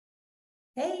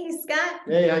Hey, Scott.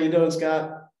 Hey, how you doing,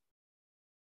 Scott?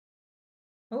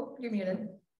 Oh, you're muted.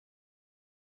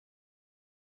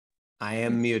 I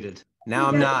am muted. Now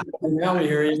I'm not. Now we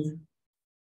hear you.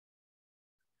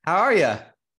 How are you?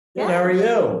 Good, how are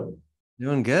you?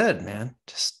 Doing good, man.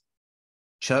 Just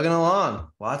chugging along.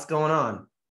 Lots going on.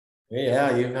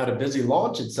 Yeah, you've had a busy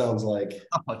launch, it sounds like.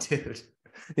 Oh, dude.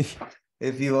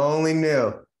 If you only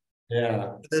knew.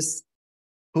 Yeah. This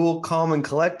cool, calm, and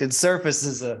collected surface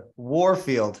is a war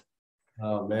field.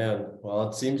 Oh man. Well,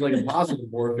 it seems like a positive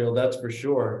Warfield, that's for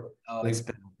sure. Oh, it's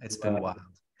been wild.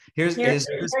 Here's my Terry's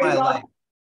life.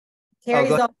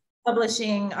 Terry's also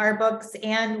publishing our books,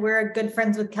 and we're good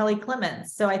friends with Kelly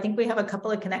Clements. So I think we have a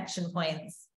couple of connection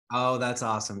points. Oh, that's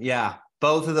awesome. Yeah.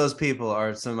 Both of those people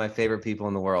are some of my favorite people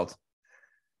in the world.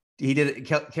 Kerry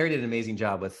did an amazing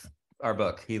job with our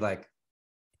book. He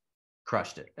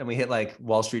crushed it. And we hit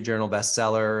Wall Street Journal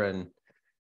bestseller, and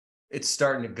it's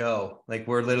starting to go.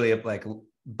 We're literally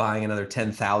buying another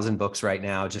 10,000 books right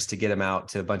now just to get them out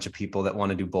to a bunch of people that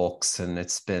want to do bulks. And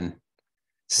it's been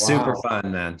super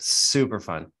fun, man. Super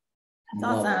fun. That's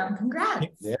awesome. Congrats.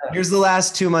 Yeah. Here's the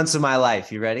last 2 months of my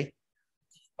life. You ready?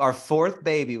 Our fourth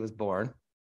baby was born.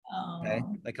 Okay.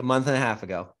 Like a month and a half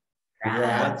ago.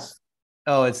 Congrats.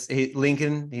 Oh,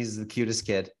 Lincoln. He's the cutest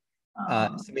kid.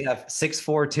 So we have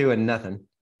 642 and nothing.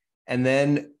 And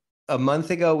then a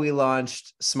month ago, we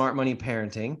launched Smart Money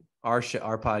Parenting, our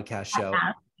podcast show.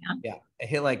 Yeah. It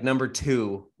hit number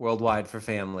 2 worldwide for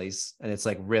families, and it's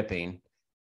ripping.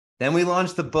 Then we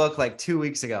launched the book 2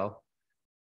 weeks ago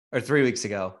or 3 weeks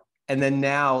ago. And then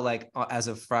now, as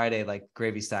of Friday,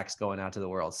 Gravy Stack's going out to the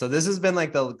world. So this has been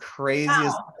the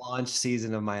craziest launch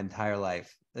season of my entire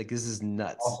life. This is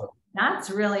nuts. Awesome. That's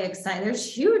really exciting. There's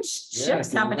huge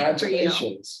shifts happening for you.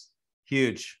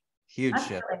 Huge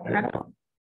shift. Really,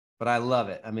 but I love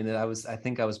it. I mean, I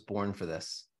think I was born for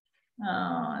this.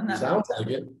 Oh, and that sounds like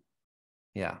it.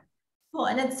 Yeah. Cool.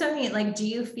 And it's so neat. Do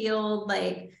you feel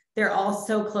like they're all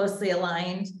so closely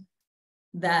aligned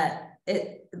that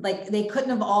they couldn't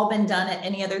have all been done at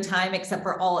any other time except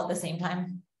for all at the same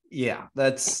time? Yeah,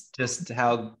 that's just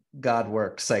how God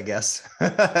works, I guess.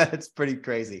 It's pretty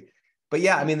crazy. But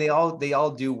yeah, I mean, they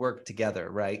all do work together,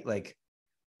 right?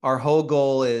 Our whole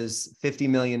goal is 50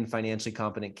 million financially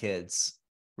competent kids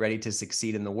ready to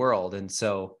succeed in the world. And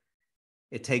so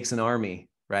it takes an army,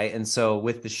 right? And so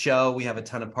with the show, we have a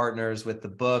ton of partners. With the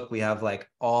book, we have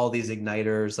all these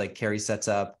igniters, Kerry sets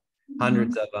up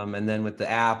hundreds of them. And then with the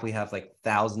app, we have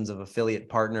thousands of affiliate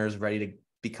partners ready to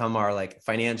become our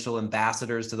financial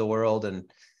ambassadors to the world.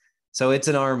 And so it's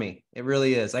an army. It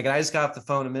really is. I just got off the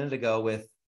phone a minute ago with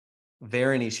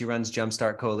Verity. She runs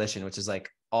Jumpstart Coalition, which is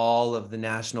all of the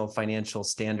national financial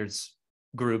standards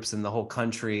groups in the whole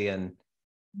country. And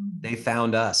they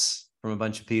found us from a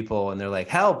bunch of people, and they're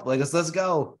help, let's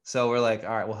go. So we're all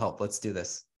right, we'll help. Let's do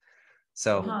this.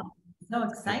 So so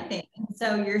exciting.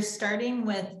 So you're starting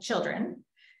with children,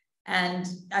 and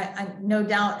I no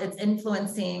doubt it's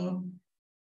influencing,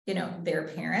 their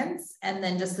parents, and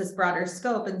then just this broader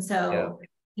scope. And so,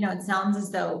 it sounds as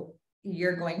though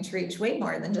you're going to reach way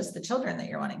more than just the children that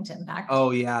you're wanting to impact. Oh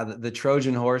yeah. The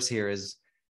Trojan horse here is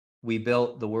we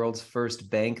built the world's first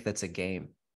bank that's a game,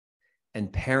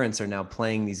 and parents are now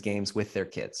playing these games with their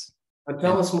kids.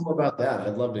 Tell us more about that.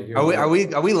 I'd love to hear. Are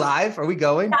we live? Are we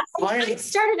going? I knew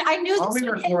this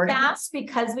would hit fast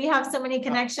because we have so many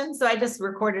connections. So I just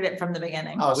recorded it from the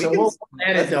beginning. Oh, so we'll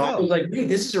plan it though. I was hey,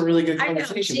 this is a really good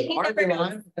conversation.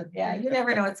 Yeah, you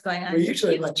never know what's going on. We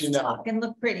usually let you know. Talk and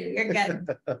look pretty. You're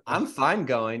good. I'm fine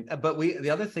going. But the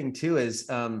other thing too is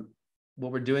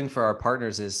what we're doing for our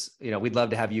partners is, we'd love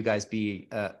to have you guys be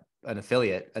an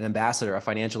affiliate, an ambassador, a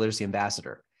financial literacy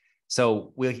ambassador.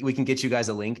 So we can get you guys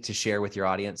a link to share with your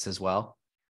audience as well.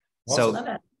 Awesome.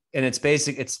 So, and it's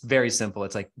very simple.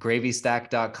 It's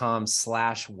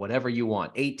gravystack.com/whatever you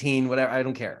want, 18, whatever. I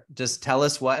don't care. Just tell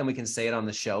us what, and we can say it on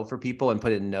the show for people and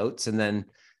put it in notes. And then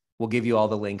we'll give you all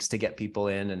the links to get people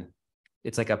in. And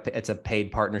it's it's a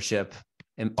paid partnership,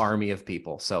 an army of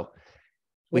people. So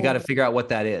we got to figure out what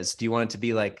that is. Do you want it to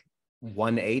be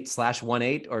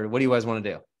 18/18, or what do you guys want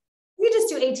to do? We just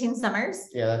do 18 summers.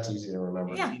 Yeah, that's easy to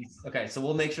remember. Yeah. Okay, so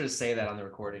we'll make sure to say that on the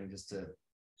recording just to.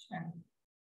 Sure.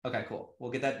 Okay, cool. We'll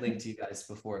get that link to you guys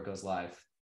before it goes live.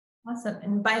 Awesome.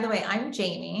 And by the way, I'm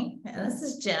Jamie, and this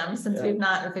is Jim, since we've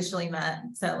not officially met.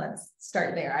 So let's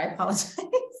start there. I apologize.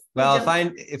 Well,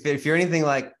 if you're anything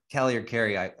like Kelly or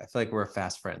Kerry, I feel like we're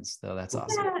fast friends, though. That's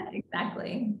awesome. Yeah,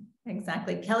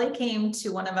 exactly. Kelly came to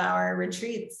one of our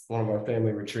retreats. One of our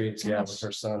family retreats, with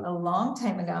her son. A long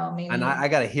time ago, maybe. And I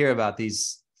got to hear about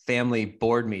these family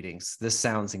board meetings. This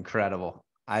sounds incredible.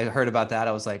 I heard about that.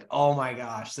 I was like, oh my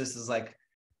gosh, this is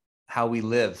how we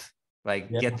live. Like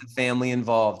get the family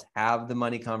involved, have the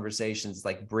money conversations,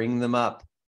 like bring them up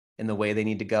in the way they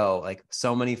need to go. Like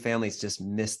so many families just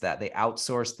miss that. They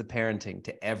outsource the parenting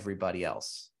to everybody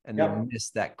else and they miss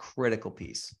that critical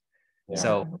piece. Yeah.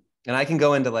 So, and I can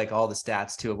go into like all the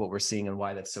stats too of what we're seeing and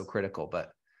why that's so critical,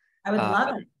 but I would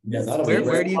love it. Yeah,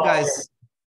 where do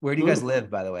you guys live,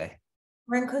 by the way?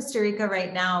 We're in Costa Rica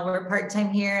right now. We're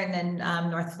part-time here and then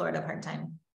North Florida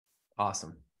part-time.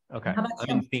 Awesome. Okay. How about I'm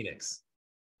you? in Phoenix.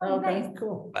 Oh, nice.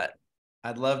 Cool. But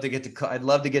I'd love to get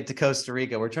to Costa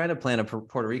Rica. We're trying to plan a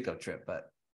Puerto Rico trip,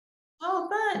 but Oh,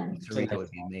 fun. Costa Rica would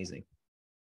be amazing.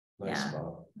 Nice Yeah,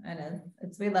 spot. it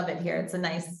is. We love it here. It's a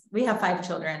nice, we have 5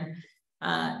 children,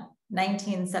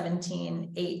 19,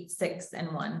 17, 8, 6,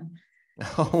 and 1.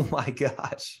 Oh my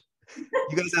gosh.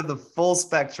 You guys have the full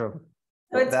spectrum.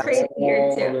 So it's crazy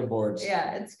here too. On the boards.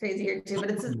 Yeah, it's crazy here too,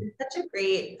 but it's such a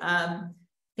great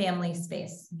family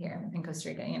space here in Costa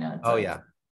Rica. You know, it's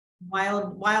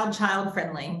wild child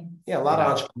friendly. Yeah, a lot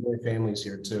of entrepreneur families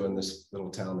here too in this little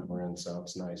town that we're in, so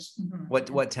it's nice.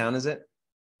 What town is it?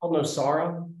 Oh, no,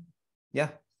 Sara. Yeah.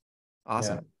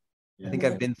 Awesome. Yeah. I think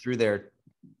I've been through there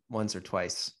once or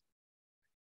twice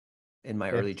in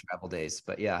my early travel days,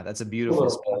 but yeah, that's a beautiful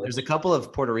spot. There's a couple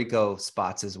of Puerto Rico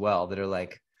spots as well that are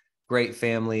like great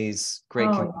families, great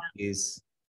communities,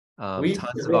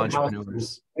 tons of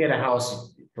entrepreneurs. We had a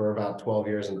house for about 12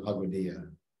 years in Aguadilla.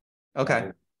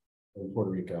 Okay. In Puerto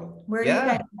Rico. Where are you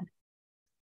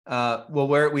guys? Well,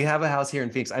 we have a house here in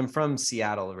Phoenix. I'm from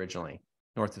Seattle originally,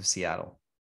 north of Seattle.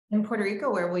 In Puerto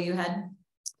Rico, where will you head?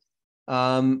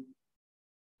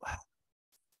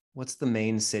 What's the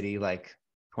main city, like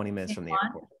 20 minutes from the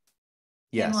airport?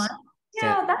 Yes.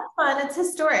 Yeah, that's fun. It's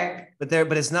historic.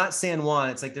 But it's not San Juan.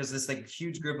 It's like there's this like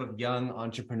huge group of young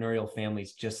entrepreneurial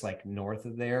families just like north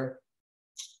of there.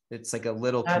 It's like a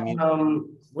little community.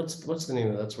 What's the name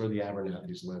of it? That's where the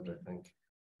Abernathys lived, I think.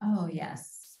 Oh,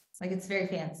 yes. Like it's very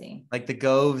fancy. Like the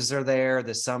Goves are there,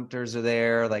 the Sumters are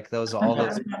there, like all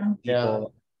those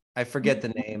people. I forget the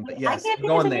name, but yes, we're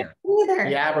going there.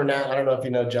 The Abernathy, I don't know if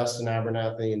you know Justin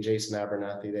Abernathy and Jason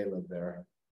Abernathy, they live there.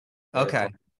 Okay.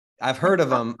 I've heard of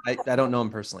them. I don't know them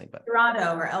personally, but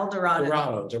Dorado or El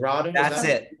Dorado. Dorado. That's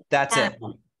it. It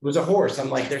was a horse. I'm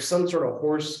like, there's some sort of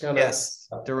horse kind of. Yes,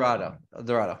 Dorado.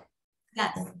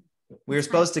 Yes. We were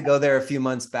supposed to go there a few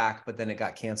months back, but then it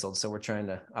got canceled. So we're trying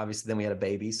to, obviously then we had a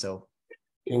baby. So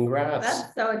congrats.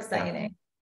 That's so exciting.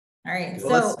 All right.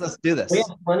 Well, let's do this. We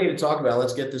have plenty to talk about.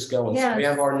 Let's get this going. Yes. So we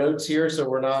have our notes here. So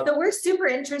we're super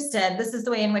interested. This is the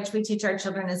way in which we teach our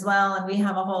children as well. And we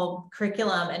have a whole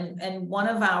curriculum and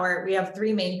we have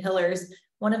 3 main pillars,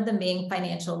 one of them being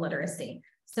financial literacy.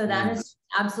 So that is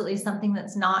absolutely something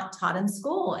that's not taught in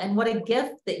school. And what a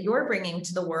gift that you're bringing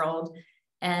to the world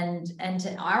and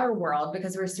to our world,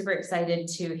 because we're super excited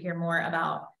to hear more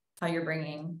about how you're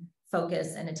bringing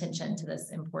focus and attention to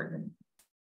this important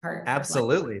part.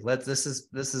 Absolutely. This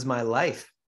is my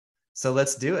life. So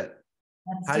let's do it.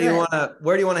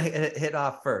 Where do you want to hit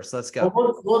off first? Let's go.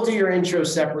 We'll do your intro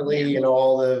separately, you know,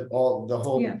 all the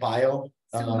whole bio.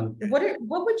 So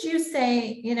what would you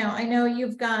say, you know, I know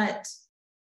you've got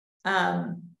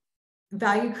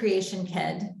Value Creation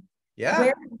Kid. Yeah.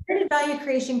 Where did Value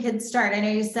Creation Kid start? I know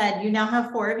you said you now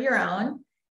have 4 of your own.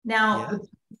 Now,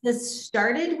 this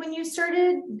started when you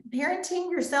started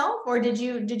parenting yourself, or did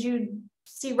you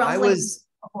see rumblings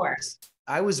before?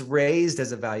 I was raised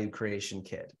as a value creation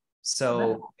kid.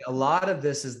 So a lot of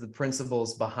this is the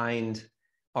principles behind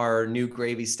our new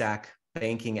Gravy Stack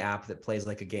banking app that plays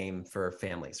like a game for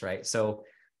families, right? So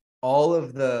all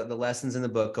of the lessons in the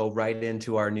book go right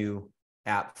into our new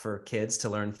app for kids to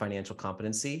learn financial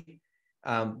competency.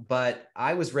 But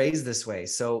I was raised this way.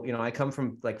 So, you know, I come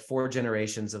from like 4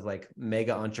 generations of like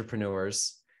mega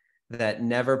entrepreneurs that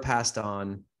never passed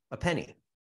on a penny.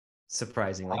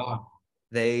 Surprisingly,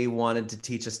 they wanted to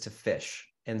teach us to fish.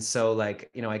 And so like,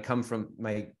 you know, I come from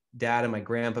my dad and my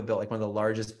grandpa built like one of the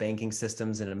largest banking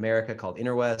systems in America called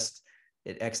Interwest.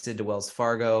 It exited to Wells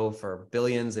Fargo for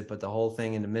billions. They put the whole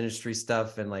thing into ministry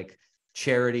stuff and like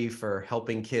charity for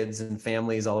helping kids and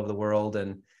families all over the world.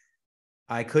 And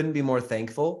I couldn't be more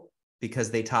thankful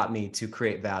because they taught me to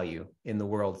create value in the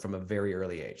world from a very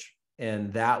early age.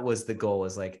 And that was the goal,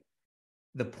 is like,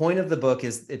 the point of the book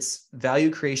is it's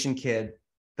Value Creation Kid,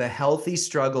 the healthy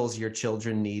struggles your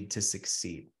children need to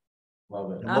succeed.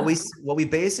 Love it. And what we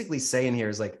basically say in here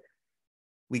is like,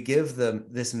 we give them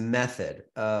this method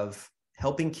of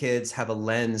helping kids have a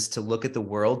lens to look at the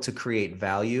world to create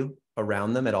value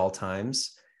around them at all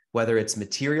times, whether it's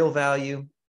material value,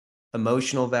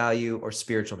 emotional value, or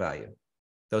spiritual value.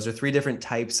 Those are 3 different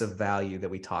types of value that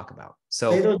we talk about.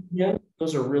 So Say those again.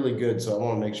 Those are really good. So I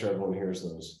want to make sure everyone hears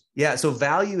those. yeah, so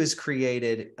value is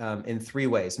created in 3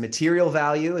 ways. Material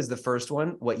value is the first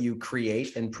one, what you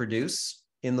create and produce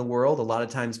in the world. A lot of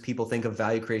times people think of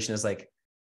value creation as like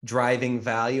driving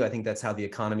value. I think that's how the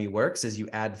economy works, is you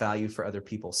add value for other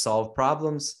people, solve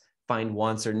problems, find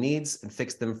wants or needs, and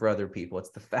fix them for other people.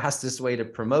 It's the fastest way to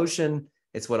promotion.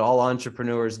 It's what all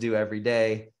entrepreneurs do every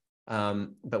day.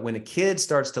 But when a kid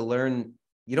starts to learn,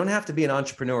 you don't have to be an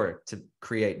entrepreneur to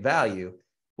create value.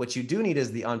 What you do need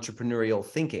is the entrepreneurial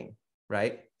thinking,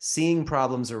 right? Seeing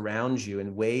problems around you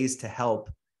and ways to help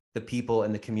the people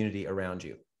in the community around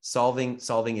you, solving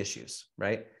issues,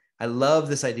 right? I love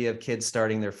this idea of kids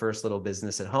starting their first little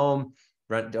business at home,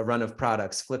 a run of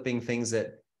products, flipping things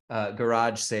at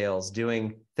garage sales,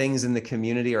 doing things in the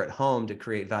community or at home to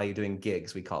create value, doing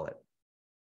gigs, we call it.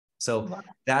 So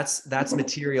that's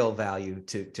material value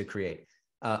to create.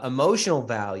 Emotional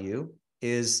value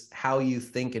is how you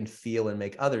think and feel and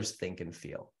make others think and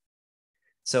feel.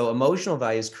 So emotional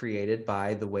value is created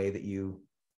by the way that you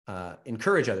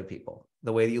encourage other people,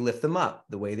 the way that you lift them up,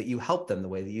 the way that you help them, the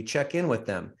way that you check in with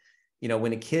them. You know,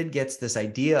 when a kid gets this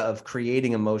idea of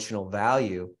creating emotional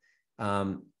value,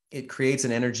 it creates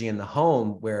an energy in the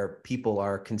home where people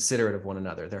are considerate of one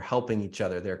another. They're helping each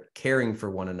other. They're caring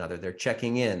for one another. They're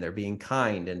checking in. They're being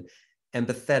kind and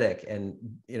empathetic, and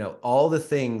you know, all the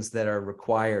things that are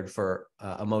required for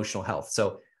emotional health.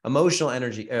 So emotional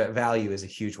energy value is a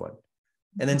huge one.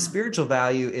 And then spiritual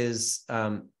value is,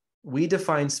 we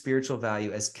define spiritual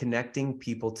value as connecting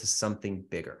people to something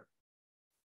bigger.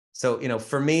 So, you know,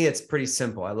 for me, it's pretty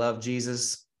simple. I love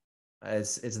Jesus.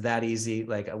 It's that easy.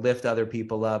 Like, I lift other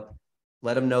people up,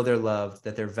 let them know they're loved,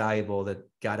 that they're valuable, that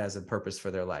God has a purpose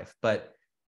for their life. But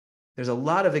there's a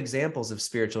lot of examples of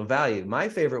spiritual value. My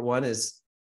favorite one is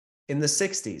in the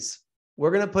 60s.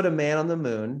 We're going to put a man on the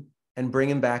moon and bring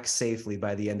him back safely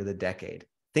by the end of the decade.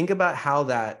 Think about how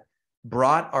that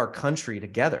brought our country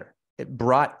together. It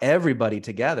brought everybody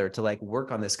together to like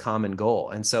work on this common goal.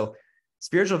 And so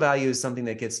spiritual value is something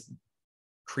that gets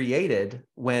created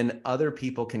when other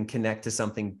people can connect to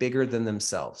something bigger than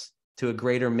themselves, to a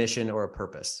greater mission or a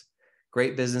purpose.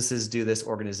 Great businesses do this,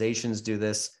 organizations do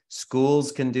this,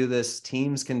 schools can do this,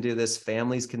 teams can do this,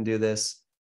 families can do this.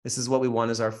 This is what we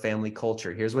want as our family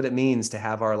culture. Here's what it means to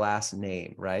have our last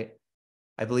name, right?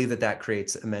 I believe that that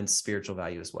creates immense spiritual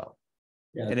value as well.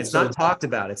 Yeah, and it's not talked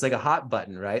about. It's like a hot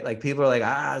button, right? Like people are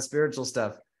like, spiritual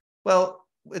stuff. Well,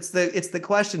 it's the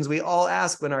questions we all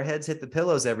ask when our heads hit the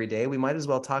pillows every day. We might as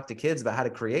well talk to kids about how to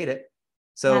create it.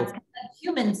 So that's kind of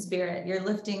human spirit. You're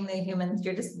lifting the humans.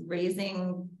 You're just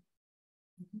raising.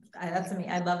 That's me.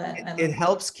 I love it. It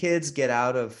helps kids get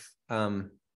out of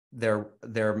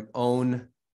their own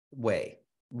way.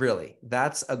 Really,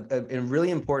 that's a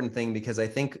really important thing, because I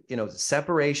think, you know,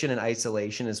 separation and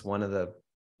isolation is one of the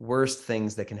worst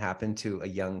things that can happen to a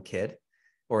young kid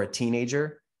or a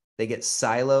teenager. They get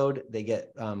siloed, they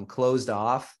get closed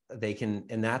off,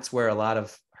 and that's where a lot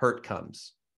of hurt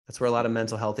comes. That's where a lot of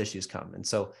mental health issues come. And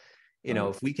so, you know,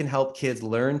 if we can help kids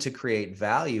learn to create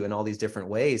value in all these different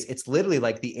ways, it's literally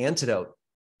like the antidote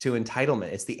to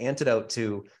entitlement. It's the antidote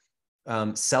to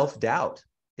self-doubt.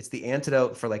 It's the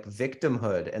antidote for like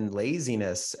victimhood and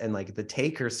laziness and like the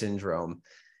taker syndrome.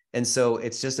 And so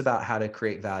it's just about how to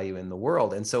create value in the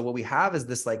world. And so what we have is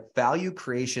this like value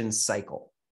creation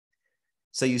cycle.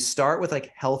 So you start with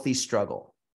like healthy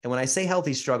struggle. And when I say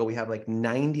healthy struggle, we have like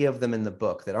 90 of them in the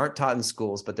book that aren't taught in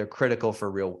schools, but they're critical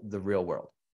for the real world.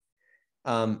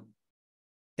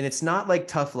 And it's not like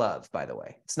tough love, by the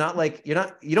way. It's not like you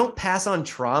don't pass on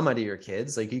trauma to your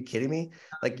kids. Like, are you kidding me?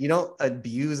 Like, you don't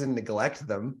abuse and neglect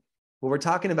them. What we're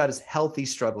talking about is healthy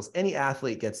struggles. Any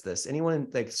athlete gets this. Anyone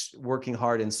like working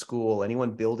hard in school,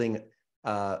 anyone building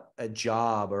a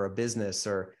job or a business,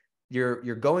 or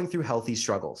you're going through healthy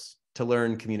struggles to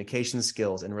learn communication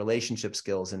skills and relationship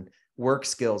skills and work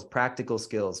skills, practical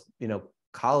skills, you know,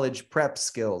 college prep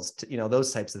skills, you know,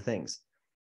 those types of things.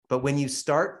 But when you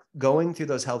start going through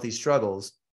those healthy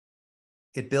struggles,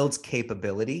 it builds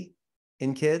capability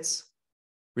in kids,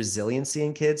 resiliency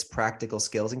in kids, practical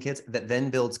skills in kids, that then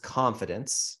builds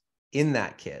confidence in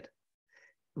that kid,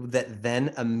 that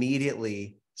then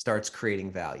immediately starts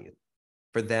creating value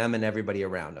for them and everybody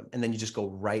around them. And then you just go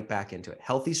right back into it.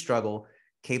 Healthy struggle,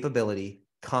 capability,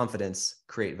 confidence,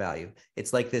 create value.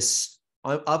 It's like this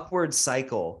upward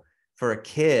cycle for a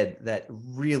kid that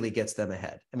really gets them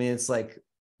ahead. I mean, it's like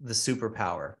the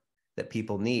superpower that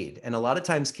people need. And a lot of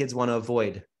times kids want to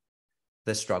avoid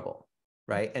the struggle,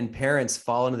 right? And parents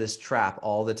fall into this trap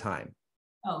all the time.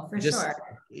 Oh, for sure.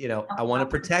 You know, I want to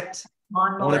protect I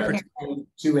want lawnmower. to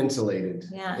too insulated.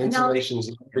 Yeah. Insulation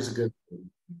is always a good thing.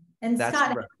 And That's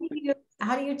Scott, correct.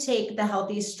 how do you take the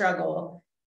healthy struggle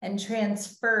and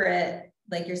transfer it,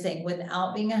 like you're saying,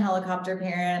 without being a helicopter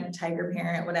parent, tiger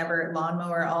parent, whatever,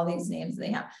 lawnmower, all these names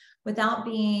they have, without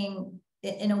being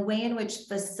in a way in which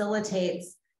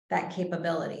facilitates that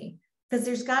capability? Because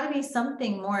there's got to be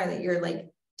something more that you're like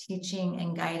teaching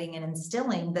and guiding and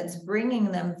instilling that's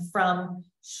bringing them from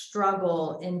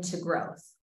struggle into growth.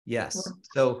 Yes.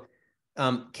 So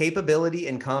capability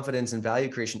and confidence and value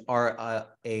creation are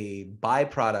a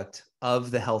byproduct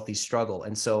of the healthy struggle.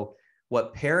 And so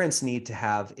what parents need to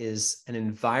have is an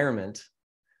environment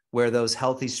where those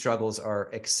healthy struggles are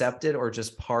accepted or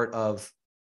just part of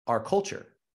our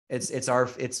culture. It's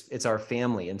our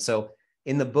family. And so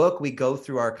in the book, we go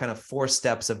through our kind of 4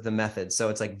 steps of the method. So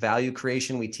it's like value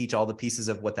creation. We teach all the pieces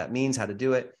of what that means, how to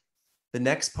do it. The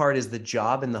next part is the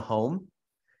job in the home.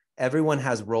 Everyone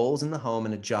has roles in the home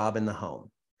and a job in the home.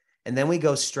 And then we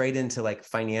go straight into like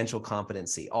financial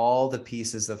competency, all the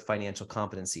pieces of financial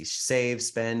competency: save,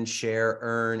 spend, share,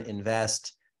 earn,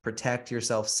 invest, protect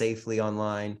yourself safely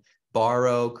online,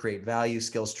 borrow, create value,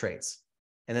 skills, traits.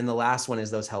 And then the last one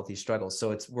is those healthy struggles.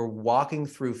 So we're walking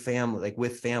through family, like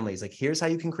with families, like here's how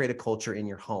you can create a culture in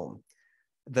your home.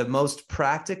 The most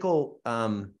practical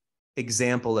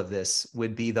example of this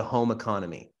would be the home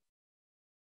economy.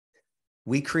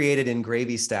 We created in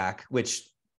Gravy Stack, which,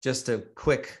 just a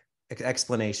quick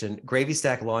explanation, Gravy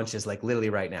Stack launches like literally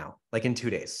right now, like in 2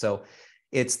 days. So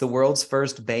it's the world's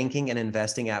first banking and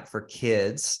investing app for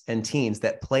kids and teens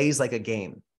that plays like a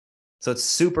game. So it's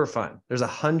super fun. There's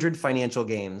 100 financial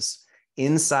games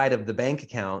inside of the bank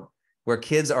account where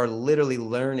kids are literally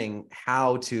learning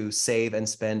how to save and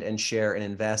spend and share and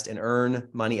invest and earn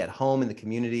money at home in the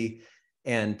community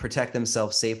and protect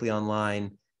themselves safely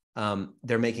online.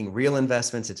 They're making real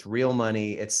investments. It's real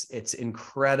money. It's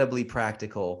incredibly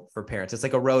practical for parents. It's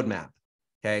like a roadmap.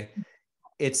 Okay.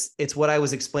 It's what I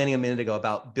was explaining a minute ago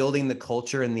about building the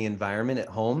culture and the environment at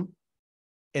home.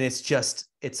 And it's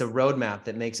a roadmap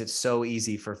that makes it so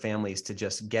easy for families to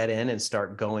just get in and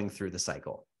start going through the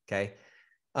cycle. Okay.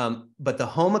 But the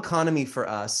home economy for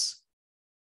us,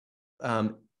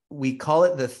 we call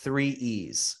it the 3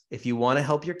 E's. If you want to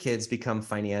help your kids become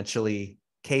financially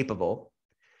capable,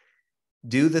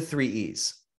 do the 3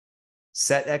 E's.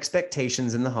 Set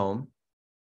expectations in the home.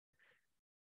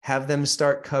 Have them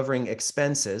start covering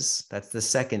expenses. That's the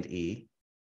 2nd E.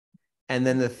 And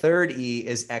then the 3rd E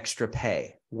is extra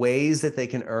pay, ways that they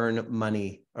can earn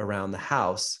money around the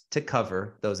house to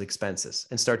cover those expenses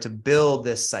and start to build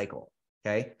this cycle.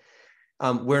 Okay.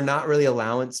 We're not really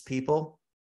allowance people.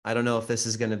 I don't know if this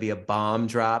is going to be a bomb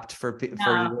dropped for your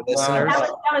listeners. That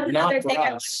was another thing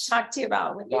I want to talk to you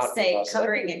about when you say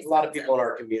covering expenses. A lot of people in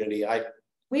our community.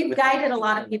 We've guided a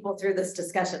lot of people through this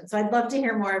discussion, so I'd love to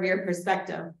hear more of your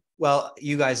perspective. Well,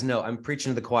 you guys know I'm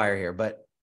preaching to the choir here, but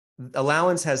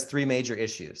allowance has 3 major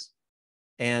issues.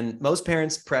 And most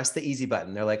parents press the easy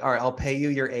button. They're like, all right, I'll pay you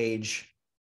your age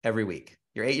every week.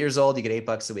 You're 8 years old, you get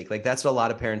 $8 a week. Like that's what a lot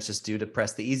of parents just do, to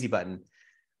press the easy button.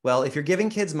 Well, if you're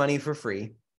giving kids money for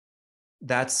free,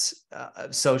 that's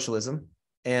socialism.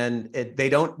 And they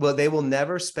will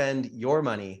never spend your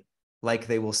money like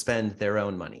they will spend their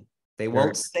own money. They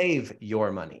won't save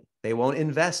your money. They won't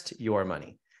invest your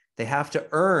money. They have to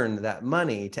earn that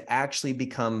money to actually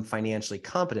become financially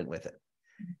competent with it.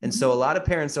 And so a lot of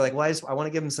parents are like, well, I want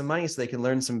to give them some money so they can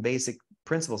learn some basic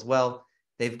principles. Well,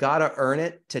 they've got to earn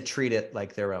it to treat it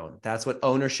like their own. That's what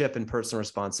ownership and personal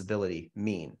responsibility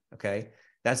mean. Okay.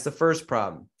 That's the first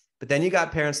problem. But then you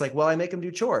got parents like, well, I make them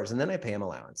do chores and then I pay them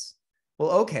allowance.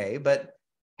 Well, okay, but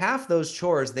half those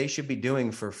chores they should be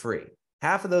doing for free.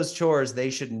 Half of those chores they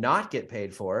should not get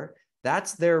paid for.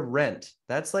 That's their rent.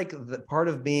 That's like the part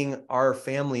of being our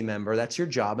family member. That's your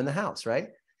job in the house, right?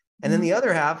 And then the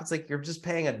other half, it's like you're just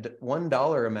paying a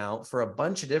 $1 amount for a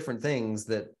bunch of different things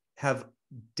that have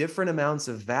different amounts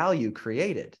of value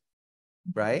created,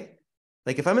 right?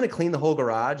 Like if I'm going to clean the whole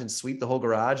garage and sweep the whole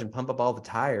garage and pump up all the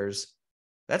tires,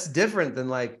 that's different than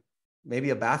like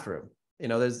maybe a bathroom.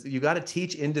 You got to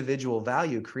teach individual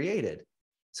value created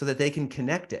so that they can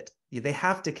connect it. They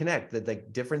have to connect that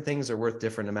like different things are worth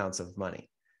different amounts of money.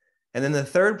 And then the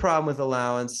third problem with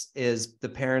allowance is the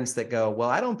parents that go, well,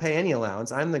 I don't pay any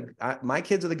allowance. My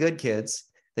kids are the good kids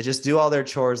that just do all their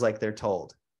chores like they're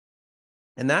told.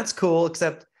 And that's cool,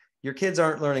 except your kids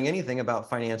aren't learning anything about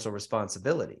financial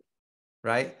responsibility,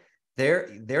 right? They're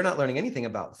not learning anything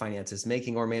about finances,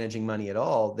 making or managing money at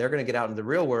all. They're going to get out into the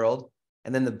real world.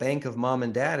 And then the bank of mom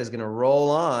and dad is going to roll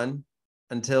on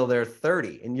until they're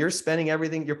 30. And you're spending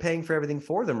everything, you're paying for everything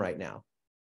for them right now.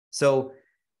 So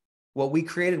what we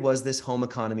created was this home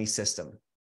economy system,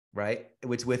 right?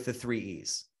 Which with the 3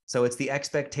 E's. So it's the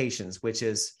expectations, which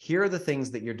is, here are the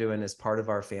things that you're doing as part of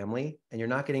our family, and you're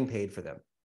not getting paid for them.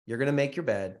 You're going to make your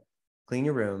bed, clean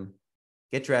your room,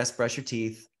 get dressed, brush your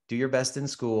teeth, do your best in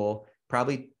school,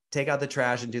 probably take out the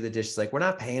trash and do the dishes. Like, we're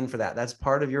not paying for that. That's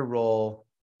part of your role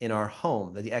in our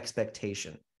home, the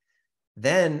expectation.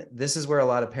 Then this is where a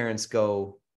lot of parents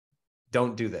go,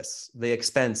 don't do this. The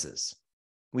expenses.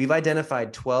 We've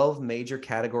identified 12 major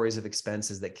categories of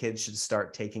expenses that kids should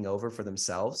start taking over for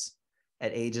themselves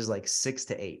at ages like 6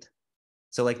 to 8.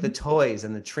 So like the toys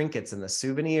and the trinkets and the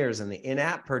souvenirs and the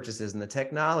in-app purchases and the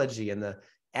technology and the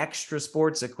extra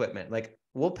sports equipment. Like,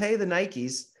 we'll pay the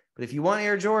Nikes, but if you want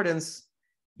Air Jordans,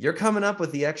 you're coming up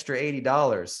with the extra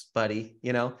 $80, buddy.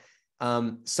 You know,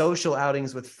 social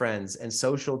outings with friends and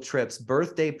social trips,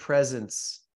 birthday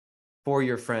presents for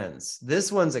your friends.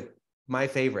 This one's my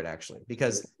favorite, actually,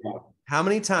 because how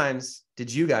many times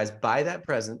did you guys buy that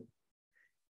present?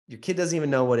 Your kid doesn't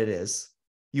even know what it is.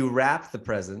 You wrap the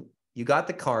present, you got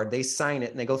the card, they sign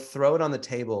it, and they go throw it on the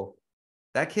table.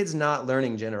 That kid's not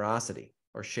learning generosity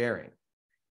or sharing.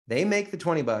 They make the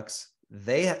 $20.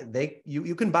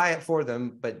 You can buy it for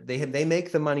them, but they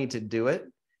make the money to do it.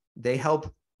 They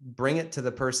help bring it to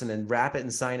the person and wrap it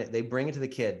and sign it. They bring it to the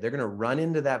kid. They're going to run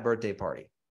into that birthday party.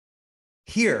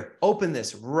 Here, open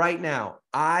this right now.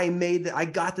 I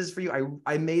got this for you.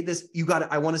 I made this. You got it.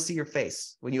 I want to see your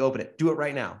face when you open it. Do it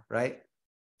right now, right?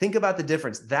 Think about the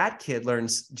difference. That kid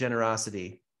learns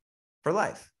generosity for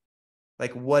life,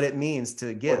 like what it means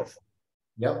to give.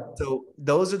 Yep. So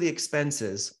those are the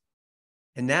expenses.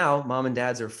 And now mom and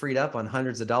dads are freed up on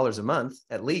hundreds of dollars a month.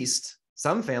 At least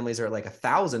some families are like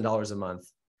 $1,000 a month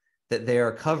that they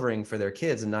are covering for their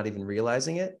kids and not even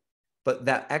realizing it. But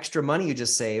that extra money you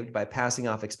just saved by passing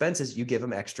off expenses, you give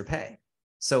them extra pay.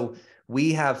 So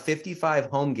we have 55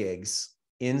 home gigs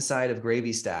inside of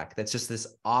Gravy Stack. That's just this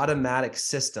automatic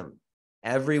system.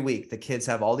 Every week, the kids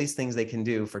have all these things they can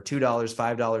do for $2,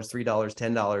 $5, $3,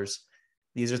 $10.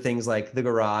 These are things like the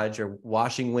garage or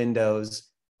washing windows,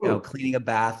 cleaning a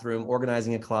bathroom,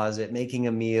 organizing a closet, making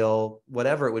a meal,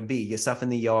 whatever it would be. You stuff in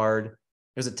the yard.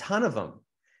 There's a ton of them.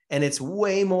 And it's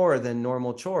way more than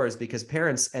normal chores because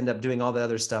parents end up doing all the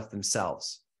other stuff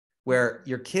themselves, where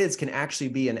your kids can actually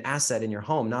be an asset in your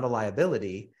home, not a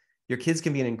liability. Your kids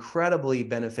can be an incredibly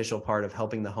beneficial part of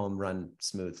helping the home run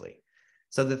smoothly.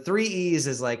 So the 3 E's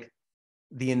is like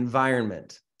the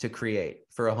environment to create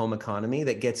for a home economy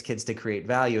that gets kids to create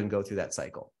value and go through that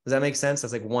cycle. Does that make sense?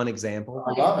 That's like one example.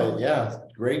 I love it. Yeah.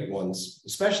 Great ones.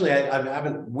 Especially,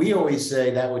 we always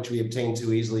say that which we obtain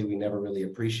too easily, we never really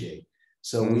appreciate.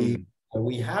 So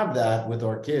we have that with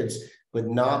our kids, but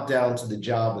not down to the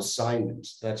job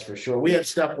assignments. That's for sure. We have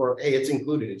stuff where, hey, it's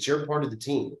included. It's your part of the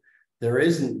team. There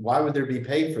isn't, why would there be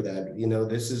paid for that?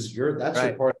 That's your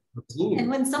part of the team.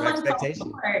 And when someone falls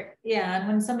short, and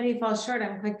when somebody falls short,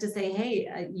 I'm quick to say,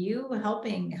 hey, you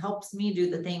helping helps me do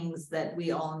the things that we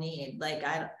all need. Like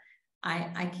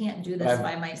I can't do this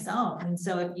by myself. And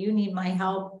so if you need my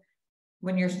help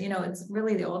when you're, it's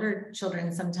really the older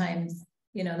children sometimes,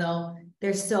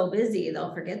 they're so busy,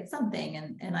 they'll forget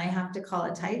something. And I have to call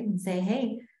it tight and say,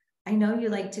 hey, I know you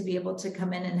like to be able to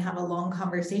come in and have a long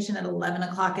conversation at 11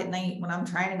 o'clock at night when I'm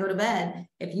trying to go to bed.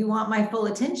 If you want my full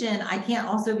attention, I can't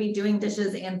also be doing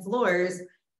dishes and floors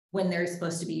when they're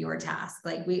supposed to be your task.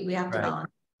 Like we have to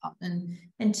balance.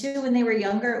 And two, when they were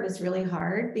younger, it was really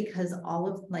hard because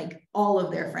all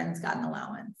of their friends got an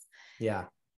allowance. Yeah.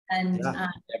 And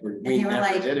they were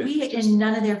like, and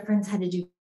none of their friends had to do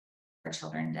our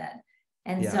children did.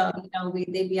 And so,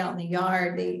 they'd be out in the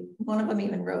yard. One of them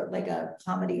even wrote like a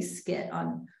comedy skit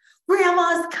on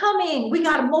grandma's coming. We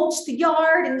got to mulch the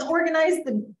yard and organize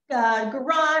the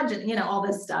garage and, all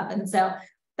this stuff. And so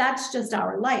that's just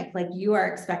our life. Like you are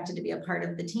expected to be a part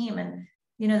of the team. And,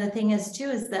 the thing is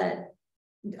too, is that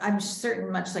I'm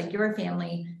certain much like your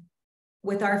family,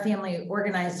 with our family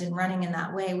organized and running in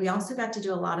that way, we also got to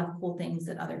do a lot of cool things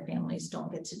that other families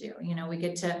don't get to do. We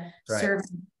get to serve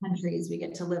countries, we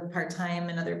get to live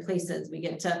part-time in other places, we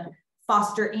get to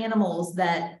foster animals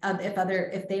that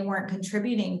if they weren't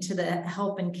contributing to the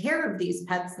help and care of these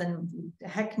pets, then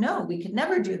heck no, we could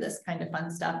never do this kind of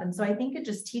fun stuff. And so I think it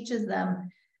just teaches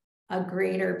them a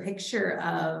greater picture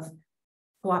of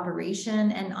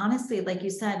cooperation. And honestly, like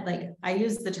you said, like I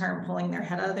use the term pulling their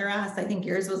head out of their ass. I think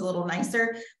yours was a little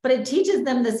nicer, but it teaches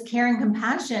them this care and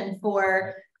compassion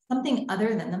for something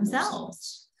other than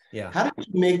themselves. Yeah. How did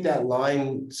you make that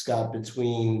line, Scott,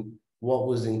 between what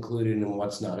was included and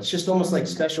what's not? It's just almost like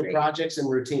special projects and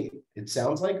routine. It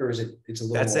sounds like, or is it? It's a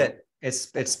little. That's more. It.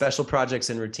 It's special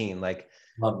projects and routine. Like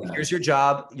Love that. Here's your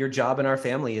job. Your job in our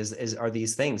family are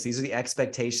these things. These are the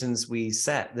expectations we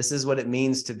set. This is what it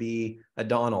means to be a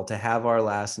Donnell, to have our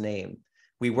last name.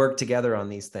 We work together on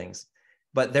these things.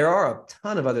 But there are a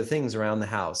ton of other things around the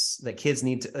house that kids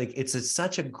need to, like,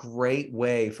 such a great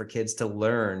way for kids to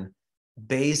learn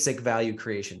basic value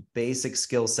creation, basic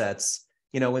skill sets.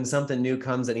 When something new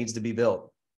comes that needs to be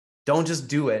built, don't just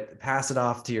do it, pass it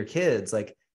off to your kids,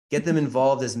 like get them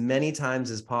involved as many times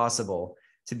as possible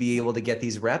to be able to get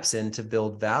these reps in to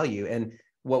build value. And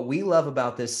what we love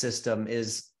about this system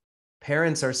is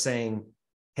parents are saying,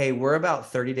 hey, we're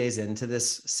about 30 days into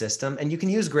this system, and you can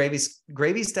use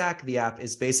Gravy Stack. The app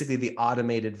is basically the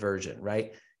automated version,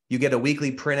 right? You get a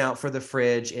weekly printout for the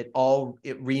fridge. It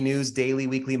renews daily,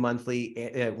 weekly,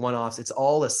 monthly, one-offs. It's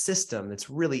all a system. It's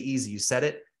really easy. You set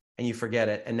it and you forget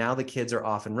it. And now the kids are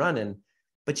off and running.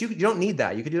 But you don't need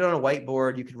that. You could do it on a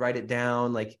whiteboard. You could write it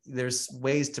down. Like, there's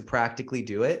ways to practically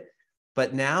do it.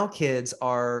 But now kids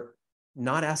are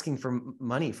not asking for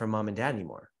money from mom and dad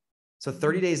anymore. So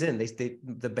 30 days in,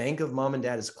 the bank of mom and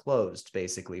dad is closed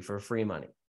basically for free money.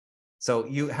 So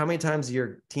how many times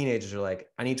your teenagers are like,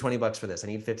 I need 20 bucks for this. I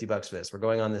need 50 bucks for this. We're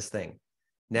going on this thing.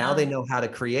 Now they know how to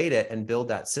create it and build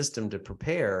that system to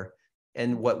prepare.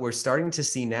 And what we're starting to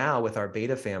see now with our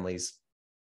beta families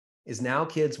is now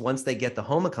kids, once they get the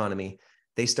home economy,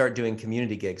 they start doing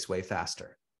community gigs way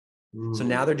faster. So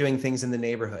now they're doing things in the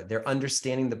neighborhood. They're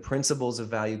understanding the principles of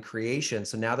value creation.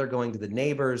 So now they're going to the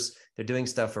neighbors. They're doing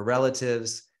stuff for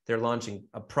relatives. They're launching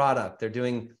a product. They're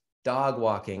doing dog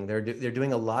walking. They're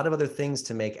doing a lot of other things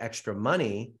to make extra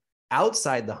money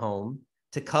outside the home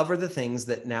to cover the things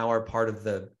that now are part of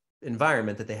the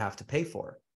environment that they have to pay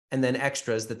for. And then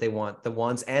extras that they want, the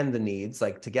wants and the needs,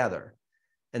 like together.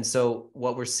 And so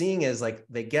what we're seeing is like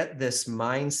they get this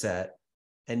mindset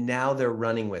and now they're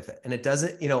running with it. And it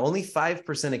doesn't, only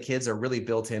 5% of kids are really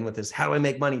built in with this. How do I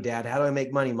make money, dad? How do I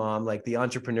make money, mom? Like the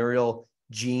entrepreneurial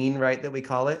gene, right? That we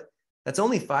call it. That's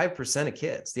only 5% of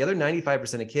kids. The other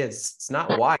 95% of kids, it's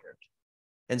not wired.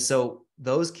 And so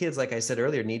those kids, like I said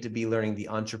earlier, need to be learning the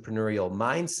entrepreneurial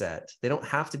mindset. They don't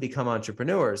have to become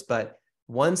entrepreneurs, but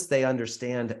once they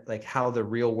understand like how the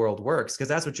real world works, because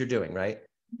that's what you're doing, right?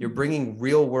 You're bringing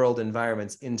real world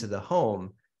environments into the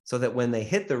home so that when they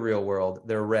hit the real world,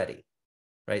 they're ready,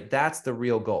 right? That's the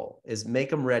real goal, is make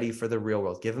them ready for the real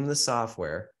world. Give them the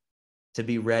software to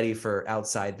be ready for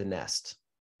outside the nest,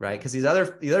 right? Because these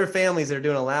other families that are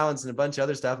doing allowance and a bunch of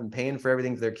other stuff and paying for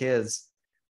everything for their kids,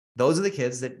 those are the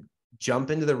kids that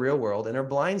jump into the real world and are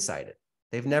blindsided.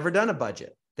 They've never done a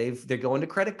budget. They're going to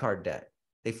credit card debt.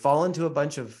 They fall into a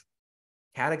bunch of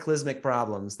cataclysmic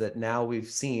problems that now we've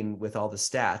seen with all the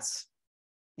stats.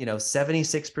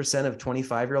 76% of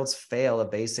 25-year-olds fail a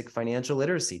basic financial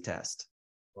literacy test.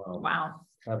 Wow.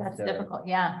 That's difficult.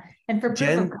 Yeah. And for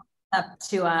proof of concept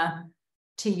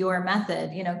to your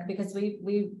method, because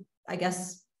we, I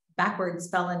guess, backwards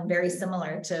fell in very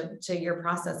similar to your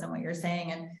process and what you're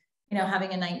saying. And,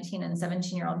 having a 19 and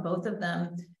 17-year-old, both of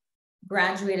them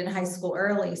graduated high school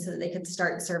early so that they could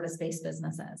start service-based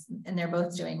businesses, and they're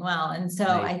both doing well. And so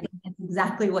I think it's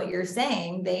exactly what you're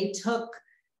saying. They took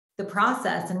the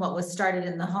process and what was started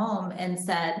in the home and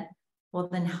said, well,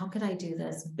 then how could I do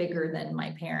this bigger than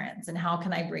my parents? And how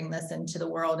can I bring this into the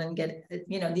world and get,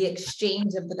 the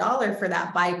exchange of the dollar for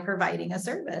that by providing a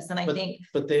service? And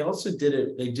but they also did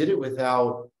it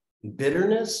without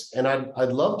bitterness. And I'd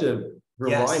love to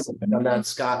remind them on that,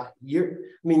 Scott.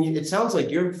 It sounds like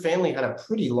your family had a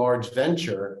pretty large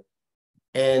venture.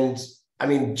 And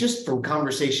just from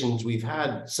conversations we've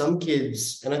had, some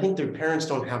kids, and I think their parents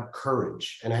don't have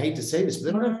courage. And I hate to say this, but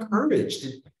they don't have courage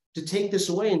to take this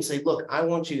away and say, look, I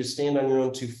want you to stand on your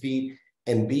own 2 feet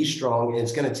and be strong. And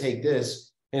it's going to take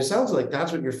this. And it sounds like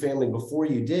that's what your family before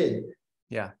you did.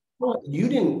 Yeah. Well, you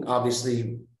didn't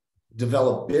obviously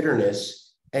develop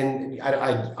bitterness. And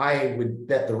I would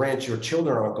bet the ranch your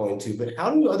children aren't going to, but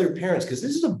how do other parents, because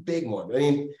this is a big one.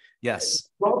 Yes.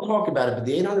 We all talk about it, but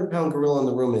the 800-pound gorilla in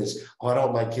the room is, I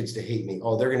don't like kids to hate me.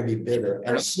 Oh, they're going to be bitter.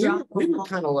 And we were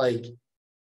kind of like,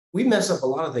 we mess up a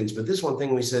lot of things, but this one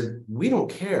thing we said, we don't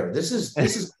care. This is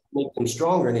make them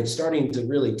stronger, and it's starting to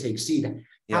really take seed.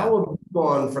 Yeah. How have you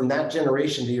gone from that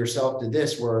generation to yourself to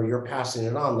this, where you're passing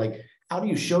it on? Like, how do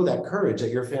you show that courage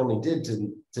that your family did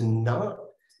to not?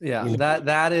 Yeah,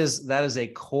 that is a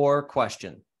core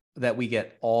question that we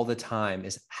get all the time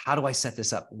is, how do I set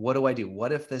this up? What do I do?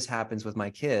 What if this happens with my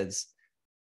kids?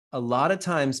 A lot of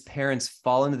times parents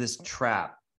fall into this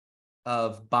trap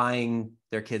of buying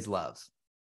their kids' love.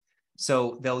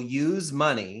 So they'll use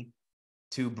money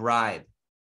to bribe,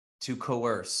 to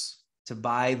coerce, to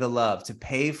buy the love, to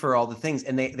pay for all the things.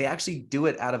 And they actually do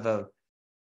it out of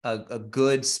a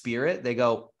good spirit, they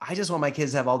go, I just want my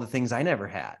kids to have all the things I never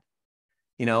had.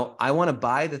 I want to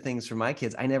buy the things for my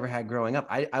kids I never had growing up.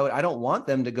 I don't want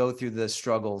them to go through the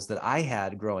struggles that I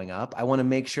had growing up. I want to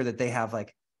make sure that they have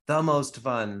like the most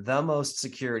fun, the most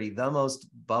security, the most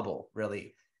bubble,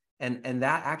 really. And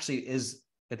that actually is,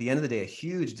 at the end of the day, a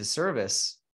huge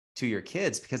disservice to your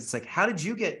kids, because it's like, how did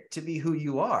you get to be who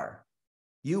you are?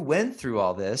 You went through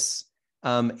all this.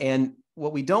 And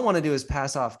what we don't want to do is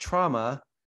pass off trauma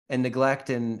and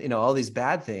neglect and, all these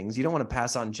bad things. You don't want to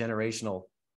pass on generational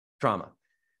trauma.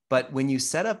 But when you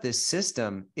set up this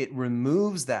system, it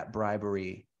removes that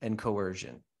bribery and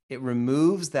coercion. It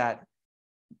removes that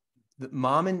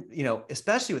mom and,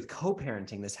 especially with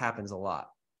co-parenting, this happens a lot.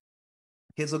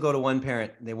 Kids will go to one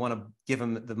parent, they want to give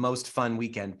them the most fun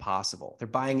weekend possible. They're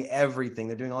buying everything.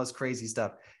 They're doing all this crazy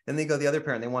stuff. Then they go to the other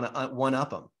parent, they want to one-up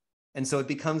them. And so it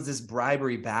becomes this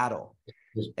bribery battle.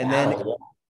 And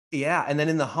then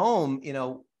in the home,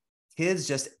 kids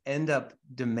just end up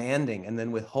demanding and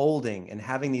then withholding and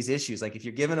having these issues. Like if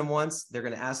you're giving them once, they're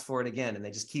going to ask for it again. And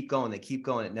they just keep going. They keep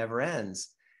going. It never ends.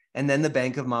 And then the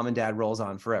bank of mom and dad rolls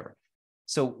on forever.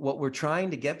 So what we're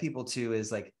trying to get people to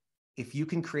is like, if you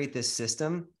can create this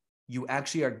system, you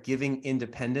actually are giving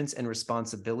independence and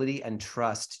responsibility and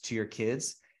trust to your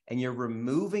kids. And you're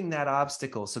removing that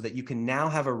obstacle so that you can now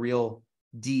have a real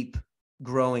deep,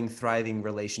 growing, thriving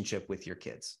relationship with your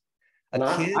kids.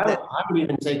 I would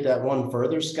even take that one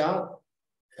further, Scott.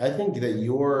 I think that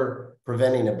you're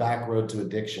preventing a back road to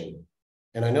addiction.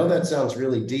 And I know that sounds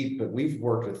really deep, but we've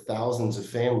worked with thousands of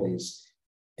families.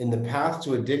 And the path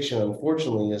to addiction,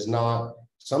 unfortunately, is not,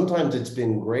 sometimes it's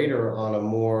been greater on a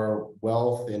more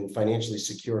wealth and financially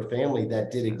secure family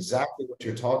that did exactly what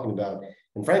you're talking about.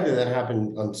 And frankly, that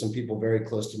happened on some people very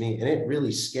close to me. And it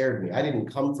really scared me. I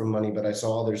didn't come from money, but I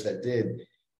saw others that did.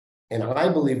 And I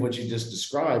believe what you just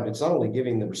described, it's not only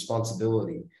giving the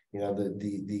responsibility,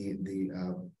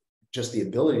 just the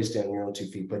ability to stand on your own 2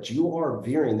 feet, but you are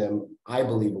veering them, I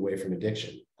believe, away from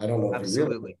addiction. I don't know if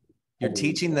absolutely. You're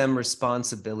teaching them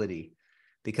responsibility,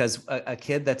 because a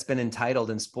kid that's been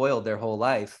entitled and spoiled their whole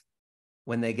life,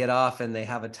 when they get off and they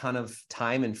have a ton of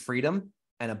time and freedom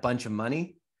and a bunch of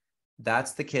money,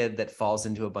 that's the kid that falls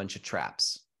into a bunch of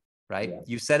traps, right? Yeah.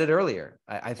 You said it earlier.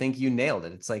 I think you nailed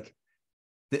it. It's like,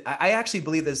 I actually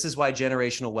believe this is why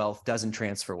generational wealth doesn't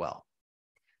transfer well.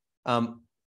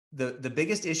 The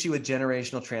biggest issue with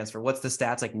generational transfer, what's the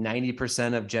stats? Like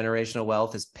 90% of generational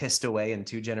wealth is pissed away in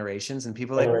 2 generations. And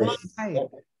people are like, why?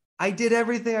 I did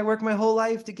everything. I worked my whole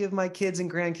life to give my kids and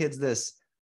grandkids this.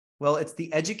 Well, it's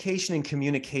the education and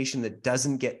communication that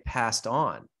doesn't get passed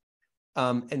on.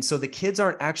 And so the kids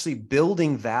aren't actually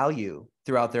building value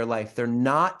throughout their life. They're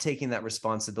not taking that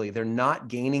responsibility. They're not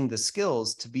gaining the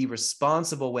skills to be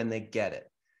responsible when they get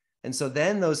it. And so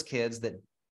then those kids that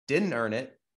didn't earn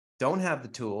it, don't have the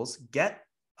tools, get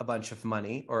a bunch of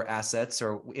money or assets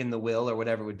or in the will or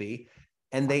whatever it would be,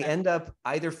 and they end up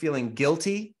either feeling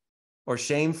guilty or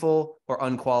shameful or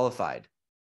unqualified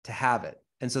to have it.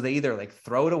 And so they either like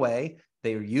throw it away,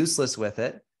 they are useless with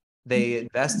it, they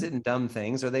invest it in dumb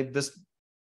things, or they just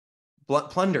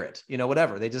plunder it,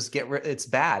 whatever. They just it's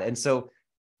bad. And so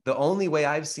the only way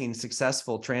I've seen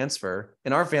successful transfer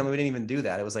in our family, we didn't even do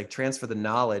that. It was like transfer the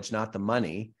knowledge, not the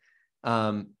money.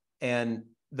 And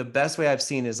the best way I've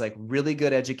seen is like really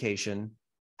good education,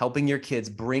 helping your kids,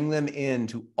 bring them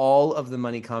into all of the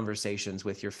money conversations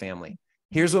with your family.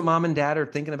 Here's what mom and dad are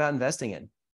thinking about investing in.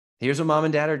 Here's what mom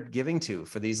and dad are giving to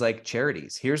for these like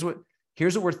charities. Here's what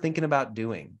we're thinking about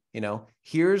doing.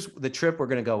 Here's the trip we're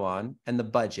going to go on and the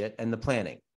budget and the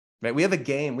planning, right? We have a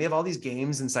game. We have all these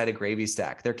games inside of Gravy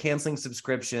Stack. They're canceling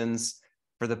subscriptions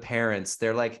for the parents.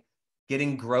 They're like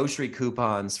getting grocery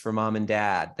coupons for mom and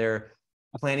dad. They're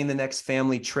planning the next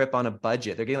family trip on a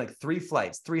budget. They're getting like 3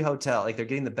 flights, 3 hotels. Like they're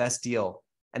getting the best deal.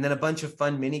 And then a bunch of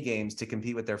fun mini games to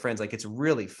compete with their friends. Like it's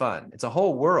really fun. It's a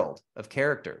whole world of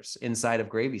characters inside of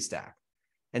Gravy Stack.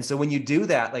 And so when you do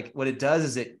that, like what it does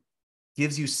is it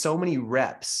gives you so many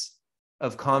reps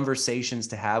of conversations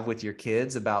to have with your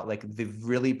kids about like the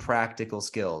really practical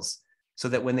skills, so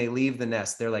that when they leave the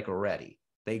nest, they're like ready.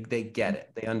 They get it.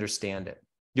 They understand it.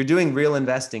 You're doing real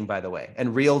investing, by the way,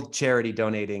 and real charity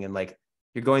donating, and like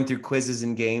you're going through quizzes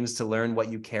and games to learn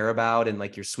what you care about and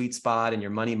like your sweet spot and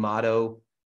your money motto,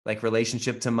 like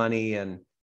relationship to money, and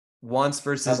wants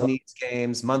versus needs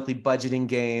games, monthly budgeting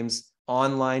games,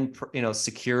 online,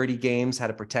 security games, how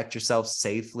to protect yourself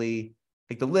safely.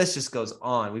 Like the list just goes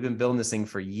on. We've been building this thing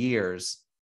for years,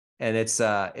 and it's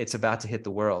about to hit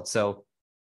the world. So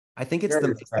I think it's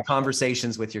the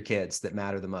conversations with your kids that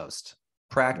matter the most.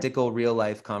 Practical, real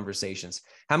life conversations.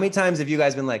 How many times have you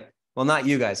guys been like, well, not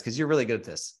you guys, because you're really good at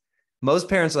this. Most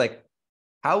parents are like,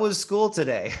 how was school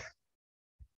today?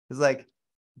 It's like,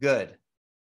 good.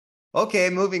 Okay,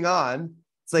 moving on.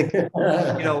 It's like,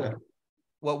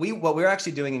 what we're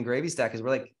actually doing in Gravy Stack is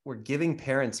we're giving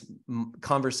parents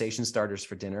conversation starters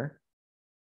for dinner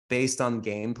based on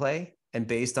gameplay and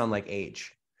based on like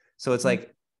age. So it's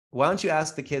like, why don't you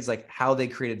ask the kids like how they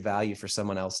created value for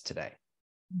someone else today?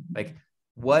 Like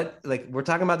we're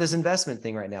talking about this investment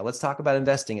thing right now. Let's talk about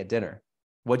investing at dinner.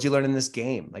 What'd you learn in this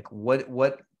game? Like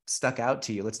what stuck out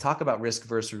to you? Let's talk about risk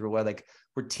versus reward. Like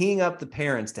we're teeing up the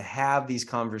parents to have these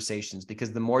conversations,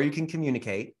 because the more you can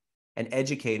communicate and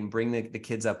educate and bring the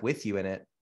kids up with you in it,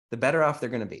 the better off they're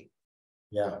going to be.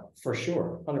 Yeah, for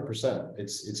sure. 100%.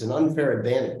 It's an unfair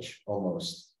advantage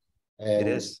almost. And it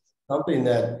is something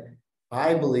that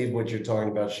I believe what you're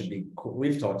talking about should be,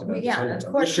 we've talked about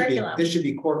this should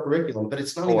be core curriculum, but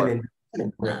it's not even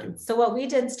in curriculum. So what we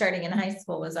did starting in high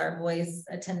school was our boys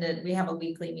attended, we have a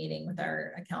weekly meeting with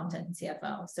our accountant and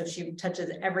CFO. So she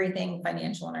touches everything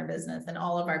financial in our business and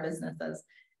all of our businesses.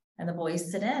 And the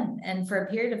boys sit in, and for a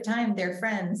period of time, their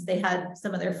friends, they had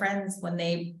some of their friends when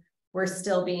they were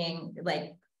still being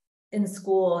like in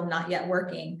school and not yet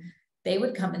working, they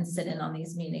would come and sit in on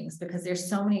these meetings, because there's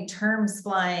so many terms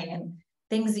flying and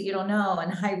things that you don't know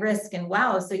and high risk, and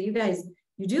wow, so you guys,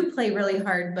 you do play really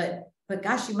hard, but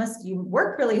gosh, you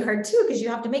work really hard too, because you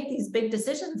have to make these big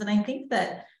decisions. And I think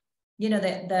that, you know,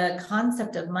 the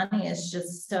concept of money is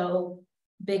just so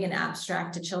big and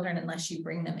abstract to children unless you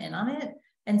bring them in on it.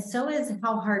 And so is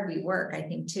how hard we work, I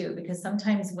think, too, because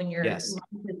sometimes when you're,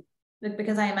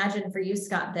 because I imagine for you,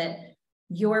 Scott, that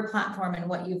your platform and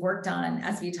what you've worked on,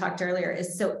 as we talked earlier,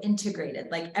 is so integrated.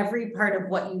 Like every part of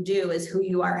what you do is who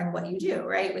you are and what you do,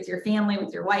 right? With your family,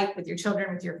 with your wife, with your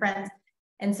children, with your friends.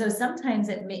 And so sometimes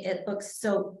it looks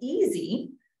so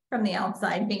easy from the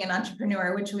outside being an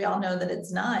entrepreneur, which we all know that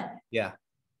it's not. Yeah.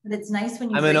 But it's nice when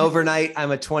you I'm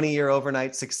a 20-year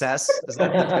overnight success. Is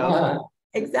that the joke?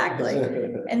 Exactly.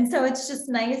 And so it's just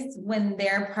nice when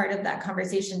they're part of that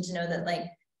conversation to know that like,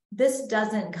 this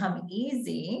doesn't come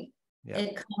easy. Yeah.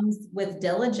 It comes with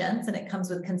diligence, and it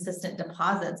comes with consistent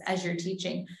deposits as you're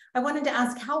teaching. I wanted to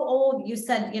ask how old, you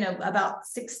said, you know, about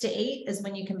 6 to 8 is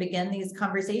when you can begin these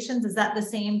conversations. Is that the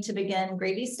same to begin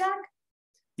Gravy Stack?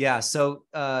 Yeah. So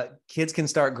kids can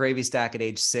start Gravy Stack at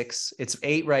age 6. It's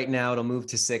 8 right now. It'll move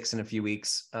to 6 in a few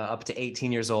weeks, up to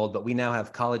 18 years old. But we now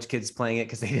have college kids playing it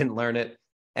because they didn't learn it.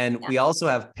 And we also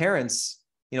have parents,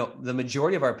 you know, the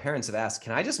majority of our parents have asked,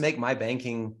 can I just make my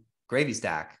banking Gravy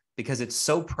Stack? Because it's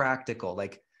so practical.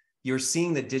 Like you're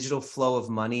seeing the digital flow of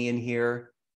money in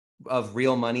here, of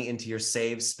real money into your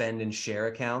save, spend, and share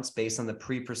accounts based on the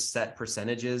preset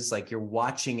percentages. Like you're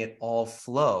watching it all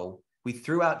flow. We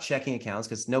threw out checking accounts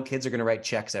because no kids are going to write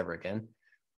checks ever again.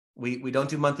 We don't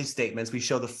do monthly statements. We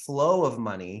show the flow of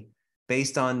money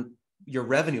based on your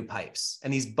revenue pipes,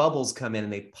 and these bubbles come in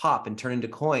and they pop and turn into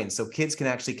coins. So kids can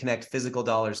actually connect physical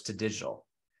dollars to digital.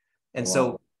 And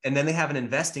and then they have an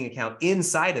investing account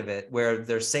inside of it where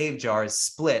their save jar is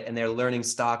split, and they're learning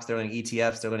stocks, they're learning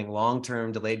ETFs, they're learning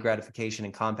long-term delayed gratification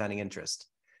and compounding interest.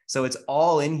 So it's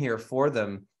all in here for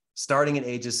them starting at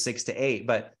ages 6 to 8.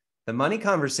 But the money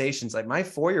conversations, like my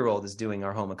 4-year-old is doing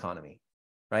our home economy,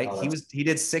 right? He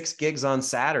did 6 gigs on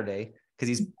Saturday because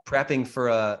he's prepping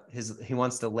for he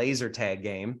wants the laser tag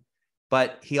game,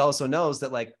 but he also knows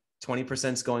that like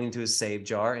 20% is going into his save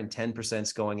jar and 10%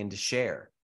 is going into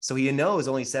share. So he knows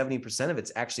only 70% of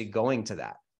it's actually going to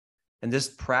that. And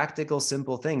just practical,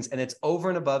 simple things. And it's over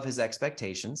and above his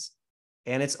expectations,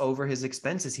 and it's over his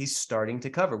expenses he's starting to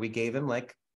cover. We gave him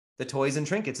like the toys and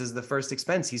trinkets as the first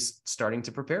expense he's starting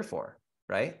to prepare for,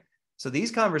 right? So these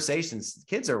conversations,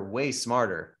 kids are way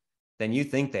smarter than you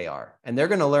think they are. And they're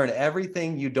going to learn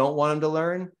everything you don't want them to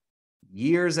learn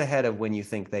years ahead of when you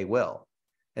think they will.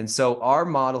 And so our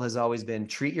model has always been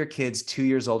treat your kids 2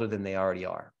 years older than they already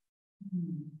are.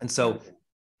 And so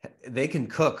they can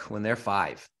cook when they're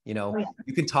 5, you know,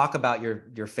 you can talk about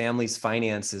your family's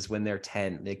finances when they're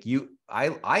 10. Like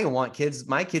I want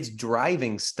my kids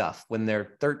driving stuff when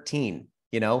they're 13,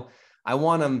 you know, I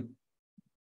want them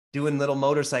doing little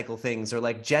motorcycle things or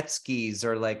like jet skis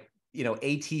or like, you know,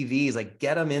 ATVs, like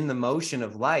get them in the motion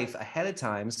of life ahead of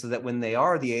time so that when they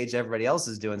are the age everybody else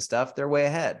is doing stuff, they're way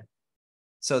ahead.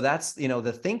 So that's, you know,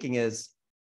 the thinking is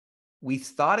we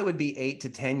thought it would be 8 to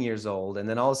 10 years old. And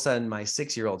then all of a sudden my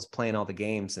 6-year-old's playing all the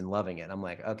games and loving it. I'm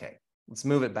like, okay, let's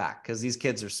move it back because these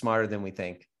kids are smarter than we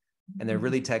think. And they're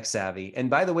really tech savvy. And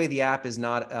by the way, the app is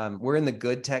not, we're in the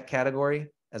good tech category,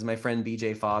 as my friend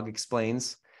BJ Fogg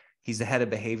explains. He's the head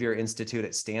of Behavior Institute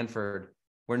at Stanford.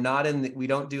 We're not we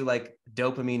don't do like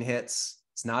dopamine hits,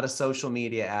 It's not a social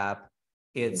media app.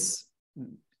 It's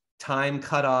time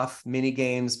cutoff mini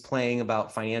games playing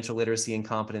about financial literacy and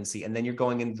competency. And then you're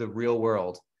going into the real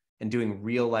world and doing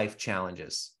real life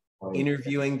challenges,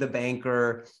 interviewing the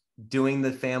banker, doing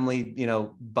the family,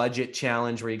 budget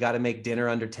challenge where you got to make dinner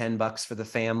under $10 for the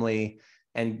family.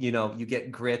 And, you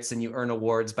get grits and you earn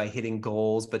awards by hitting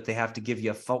goals, but they have to give you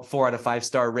a 4 out of 5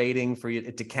 star rating for you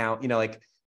to count, like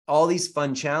all these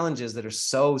fun challenges that are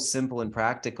so simple and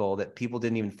practical that people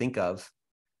didn't even think of,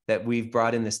 that we've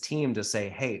brought in this team to say,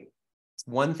 hey, it's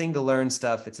one thing to learn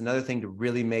stuff. It's another thing to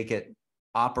really make it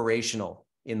operational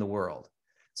in the world.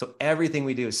 So everything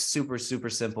we do is super, super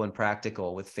simple and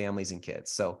practical with families and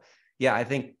kids. So yeah, I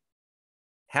think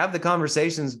have the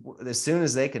conversations as soon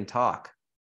as they can talk.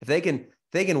 If they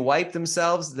can wipe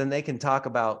themselves, then they can talk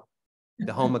about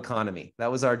the home economy. That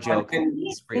was our joke.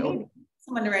 It's real.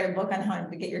 Someone to write a book on how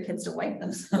to get your kids to wipe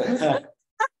themselves.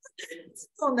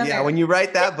 Yeah, when you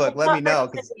write that book, let me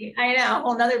know. I know, a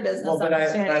whole nother business. Well, but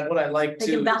what I like they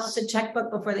can balance a checkbook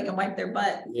before they can wipe their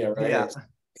butt. Yeah, right. Yeah.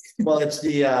 Well,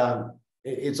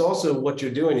 it's also what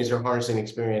you're doing is you're harnessing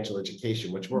experiential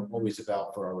education, which we're always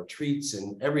about for our retreats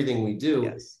and everything we do.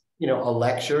 Yes. A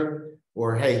lecture,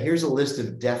 or hey, here's a list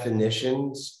of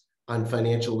definitions on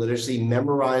financial literacy,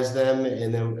 memorize them.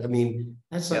 And then,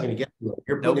 that's not going to get you.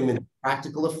 You're putting them in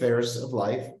practical affairs of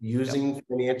life using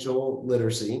financial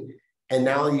literacy. And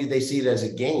now they see it as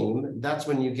a game. That's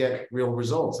when you get real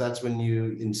results. That's when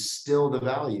you instill the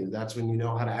value. That's when you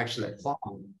know how to actually apply,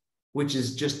 which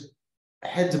is just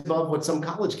heads above what some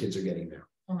college kids are getting now.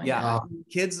 Oh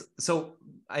kids. So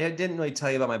I didn't really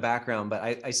tell you about my background, but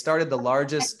I started the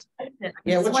largest.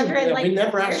 We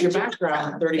never asked your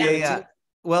background. 30 minutes. Yeah.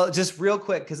 Well, just real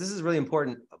quick, because this is really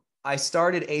important. I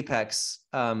started Apex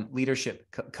Leadership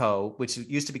Co., which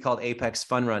used to be called Apex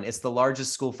Fun Run. It's the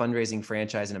largest school fundraising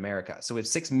franchise in America. So we have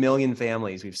 6 million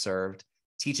families we've served,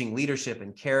 teaching leadership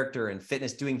and character and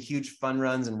fitness, doing huge fun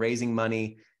runs and raising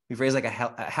money. We've raised like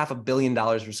 $500 million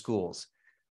for schools.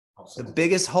 Awesome. The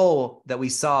biggest hole that we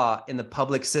saw in the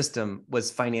public system was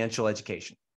financial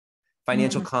education,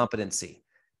 financial competency.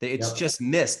 It's just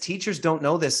missed. Teachers don't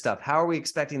know this stuff. How are we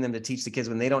expecting them to teach the kids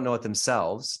when they don't know it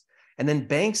themselves? And then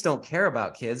banks don't care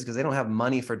about kids because they don't have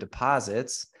money for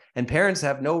deposits, and parents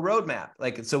have no roadmap.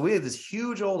 So we have this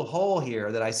huge old hole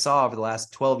here that I saw over the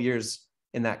last 12 years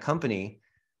in that company.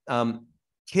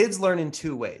 Kids learn in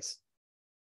 2 ways: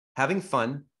 having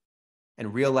fun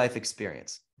and real life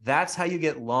experience. That's how you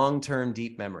get long-term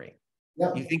deep memory.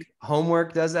 Yep. You think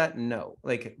homework does that? No.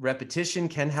 Repetition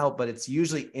can help, but it's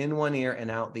usually in one ear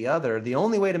and out the other. The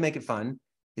only way to make it fun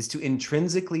is to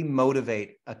intrinsically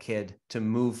motivate a kid to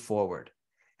move forward.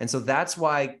 And so that's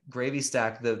why Gravy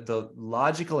Stack, the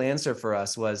logical answer for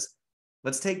us was,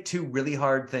 let's take 2 really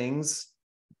hard things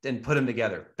and put them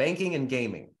together, banking and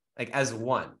gaming, as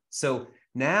one. So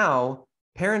now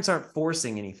parents aren't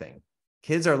forcing anything.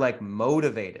 Kids are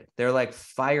motivated. They're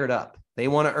fired up. They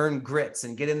want to earn grits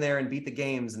and get in there and beat the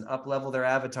games and up level their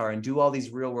avatar and do all these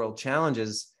real world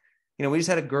challenges. We just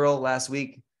had a girl last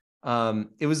week.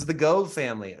 It was the Gove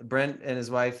family, Brent and his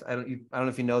wife. I don't know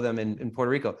if you know them in Puerto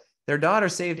Rico. Their daughter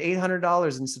saved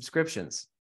 $800 in subscriptions.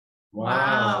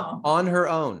 Wow. On her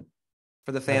own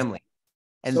for the family.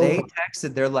 And they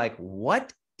texted, they're like,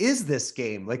 what is this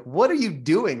game? What are you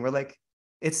doing? We're like,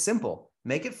 it's simple.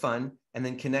 Make it fun and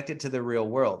then connect it to the real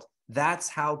world. That's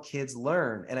how kids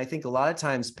learn. And I think a lot of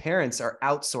times parents are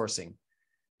outsourcing.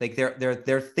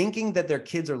 They're thinking that their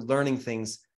kids are learning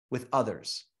things with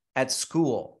others at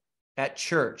school, at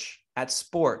church, at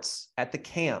sports, at the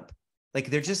camp.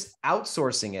 They're just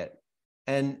outsourcing it.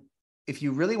 And if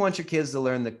you really want your kids to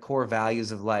learn the core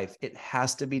values of life, it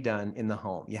has to be done in the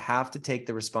home. You have to take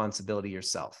the responsibility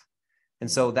yourself. And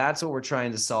so that's what we're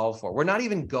trying to solve for. We're not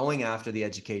even going after the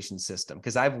education system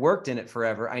because I've worked in it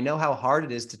forever. I know how hard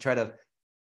it is to try to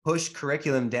push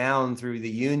curriculum down through the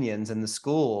unions and the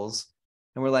schools.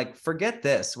 And we're like, forget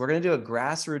this. We're going to do a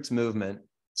grassroots movement,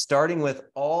 starting with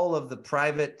all of the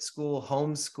private school,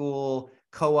 homeschool,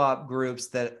 co-op groups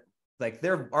that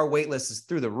our wait list is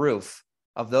through the roof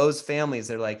of those families.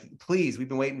 They're like, please, we've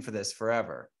been waiting for this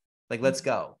forever. Let's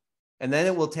go. And then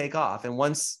it will take off. And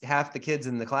once half the kids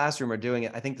in the classroom are doing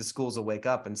it, I think the schools will wake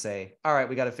up and say, all right,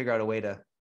 we got to figure out a way to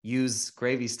use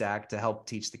Gravy Stack to help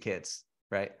teach the kids,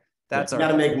 right? That's got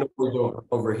to make noise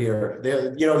over here.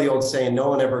 The old saying, no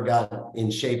one ever got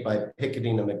in shape by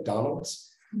picketing a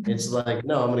McDonald's. It's no, I'm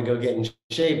going to go get in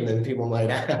shape. And then people might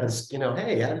ask,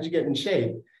 hey, how did you get in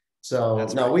shape? So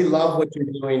we love what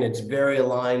you're doing. It's very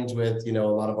aligned with, a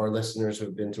lot of our listeners who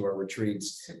have been to our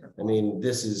retreats.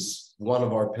 This is one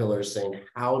of our pillars, saying,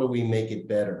 how do we make it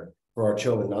better for our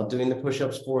children? Not doing the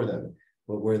push-ups for them,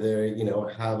 but where they, you know,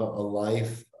 have a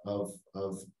life of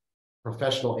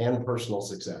professional and personal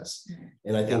success.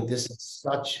 And I think this is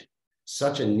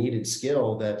such a needed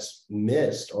skill that's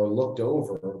missed or looked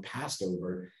over or passed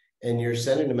over. And you're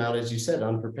sending them out, as you said,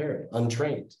 unprepared,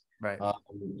 untrained. Right.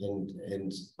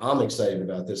 And I'm excited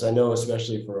about this. I know,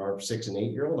 especially for our 6 and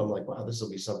 8 year old, I'm like, wow, this will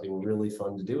be something really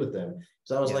fun to do with them.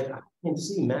 So I was like, I can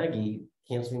see Maggie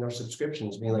canceling our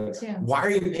subscriptions, being like, why are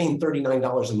you paying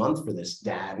 $39 a month for this,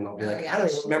 Dad? And I'll be like, I don't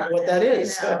even remember what that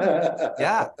is.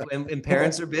 Yeah. And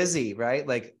parents are busy, right?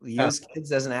 Like use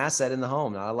kids as an asset in the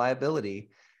home, not a liability.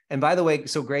 And by the way,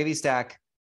 so Gravy Stack,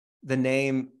 the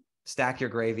name Stack Your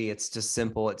Gravy, it's just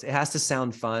simple. It has to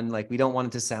sound fun. Like we don't want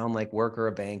it to sound like work or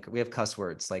a bank. We have cuss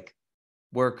words like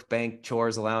work, bank,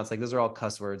 chores, allowance. Like those are all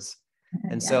cuss words.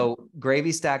 And so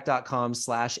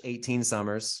gravystack.com/18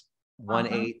 summers,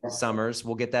 18 summers.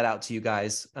 We'll get that out to you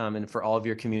guys and for all of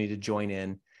your community to join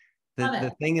in.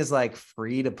 The thing is like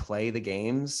free to play the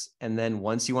games. And then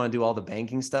once you want to do all the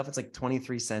banking stuff, it's like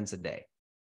 23 cents a day.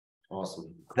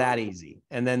 Awesome. That easy.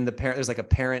 And then there's like a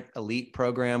parent elite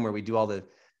program where we do all the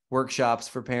workshops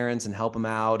for parents and help them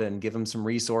out and give them some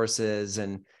resources.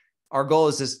 And our goal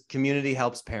is this community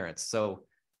helps parents. So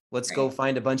let's go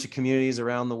find a bunch of communities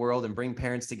around the world and bring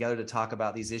parents together to talk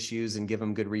about these issues and give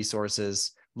them good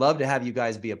resources. Love to have you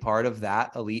guys be a part of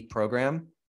that elite program.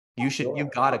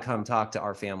 You've got to come talk to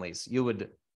our families. You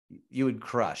would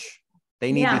crush.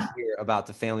 They need to hear about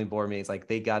the family board meetings. Like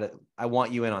I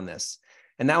want you in on this.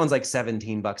 And that one's like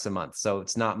 $17 a month. So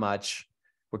it's not much.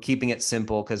 We're keeping it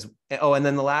simple because, and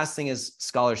then the last thing is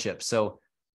scholarships. So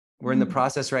we're in the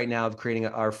process right now of creating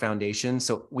our foundation.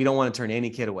 So we don't want to turn any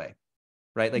kid away,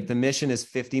 right? Like the mission is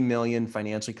 50 million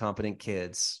financially competent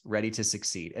kids ready to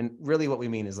succeed. And really what we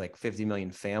mean is like 50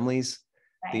 million families,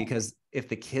 because if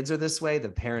the kids are this way, the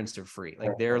parents are free.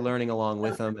 Like they're learning along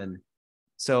with them. And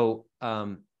so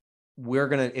we're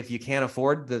going to, if you can't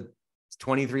afford the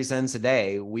 23 cents a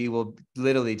day, we will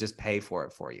literally just pay for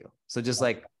it for you. So just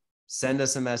like, send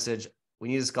us a message. We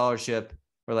need a scholarship.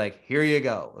 We're like, here you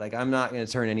go. Like, I'm not going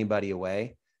to turn anybody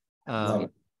away.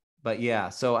 But yeah,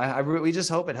 so we just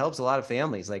hope it helps a lot of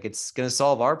families. Like it's going to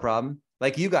solve our problem.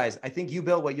 Like you guys, I think you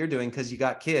built what you're doing because you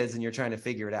got kids and you're trying to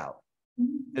figure it out.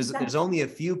 There's only a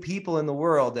few people in the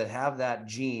world that have that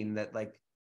gene that like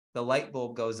the light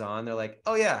bulb goes on. They're like,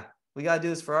 oh yeah, we got to do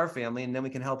this for our family. And then we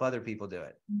can help other people do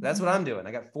it. That's what I'm doing.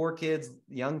 I got 4 kids,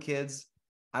 young kids.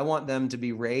 I want them to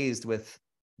be raised with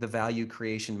the value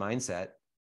creation mindset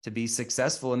to be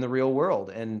successful in the real world.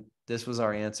 And this was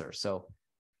our answer. So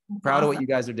proud of what you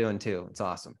guys are doing too. It's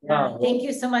awesome. Thank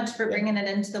you so much for bringing it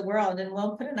into the world, and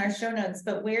we'll put in our show notes,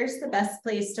 but where's the best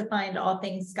place to find all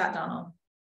things Scott Donnell?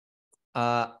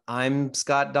 I'm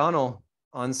Scott Donnell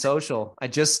on social. I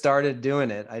just started doing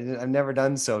it. I've never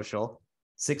done social.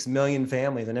 6 million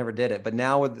families. I never did it, but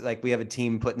now we have a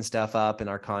team putting stuff up in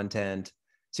our content.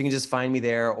 So you can just find me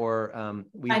there, or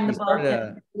we started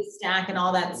a Stack and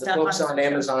all that stuff. The books on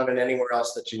Amazon and anywhere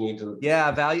else that you need to.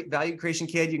 Yeah, Value Creation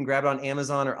Kid. You can grab it on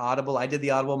Amazon or Audible. I did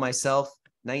the Audible myself.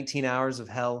 19 hours of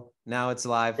hell. Now it's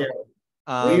live. Yeah.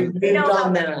 We've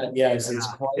done that. Yes,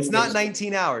 it's not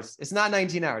 19 hours. It's not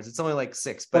 19 hours. It's only like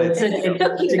 6. But to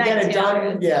get it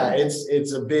done,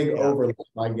 it's a big overload.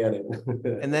 I get it.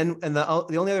 And the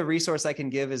only other resource I can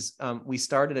give is we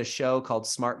started a show called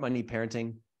Smart Money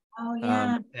Parenting. Oh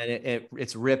yeah. And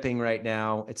it's ripping right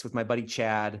now. It's with my buddy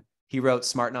Chad. He wrote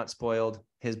Smart Not Spoiled,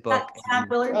 his book. Chad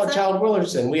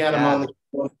Willardson. We had him on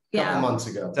a couple months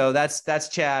ago. So that's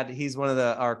Chad. He's one of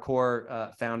our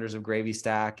core founders of Gravy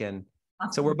Stack. And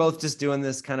so we're both just doing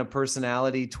this kind of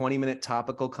personality 20-minute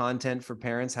topical content for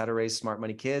parents, how to raise smart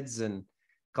money kids, and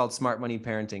called Smart Money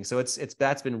Parenting. So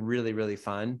that's been really, really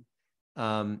fun.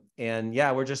 And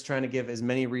yeah, we're just trying to give as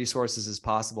many resources as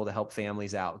possible to help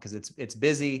families out, because it's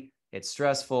busy, it's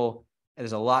stressful, and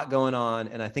there's a lot going on.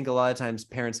 And I think a lot of times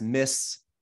parents miss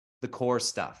the core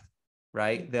stuff,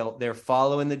 right? They're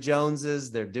following the Joneses,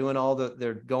 they're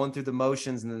going through the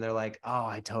motions, and then they're like, oh,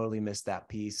 I totally missed that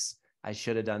piece. I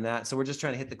should have done that. So we're just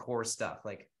trying to hit the core stuff,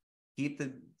 like keep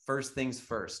the first things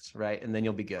first, right? And then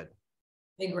you'll be good.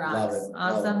 Big rocks.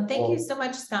 Awesome. Thank you so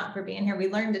much, Scott, for being here. We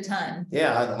learned a ton.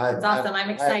 Yeah, it's awesome. I'm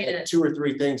excited. I have 2 or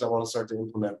 3 things I want to start to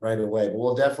implement right away, but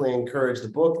we'll definitely encourage the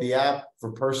book, the app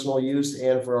for personal use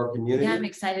and for our community. Yeah, I'm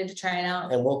excited to try it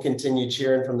out. And we'll continue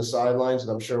cheering from the sidelines,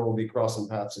 and I'm sure we'll be crossing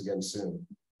paths again soon.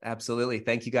 Absolutely.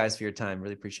 Thank you guys for your time.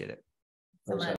 Really appreciate it. So much.